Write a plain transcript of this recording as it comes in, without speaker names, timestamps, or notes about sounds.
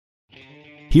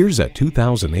Here's a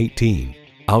 2018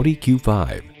 Audi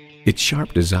Q5. Its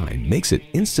sharp design makes it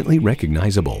instantly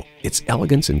recognizable. Its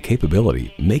elegance and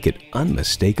capability make it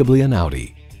unmistakably an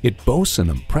Audi. It boasts an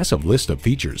impressive list of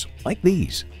features like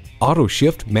these: auto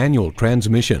shift manual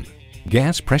transmission,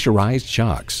 gas pressurized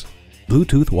shocks,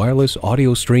 Bluetooth wireless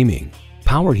audio streaming,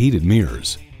 power heated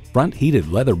mirrors, front heated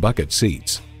leather bucket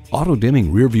seats, auto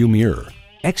dimming rear view mirror,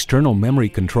 external memory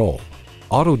control,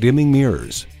 auto dimming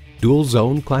mirrors, dual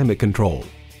zone climate control,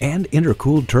 and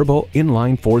intercooled turbo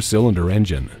inline 4-cylinder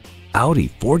engine. Audi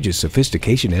forges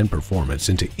sophistication and performance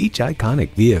into each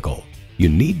iconic vehicle. You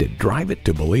need to drive it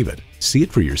to believe it. See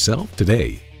it for yourself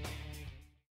today.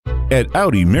 At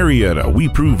Audi Marietta, we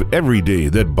prove every day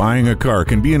that buying a car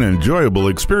can be an enjoyable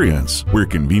experience. We're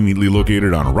conveniently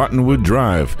located on Rottenwood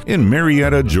Drive in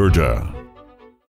Marietta, Georgia.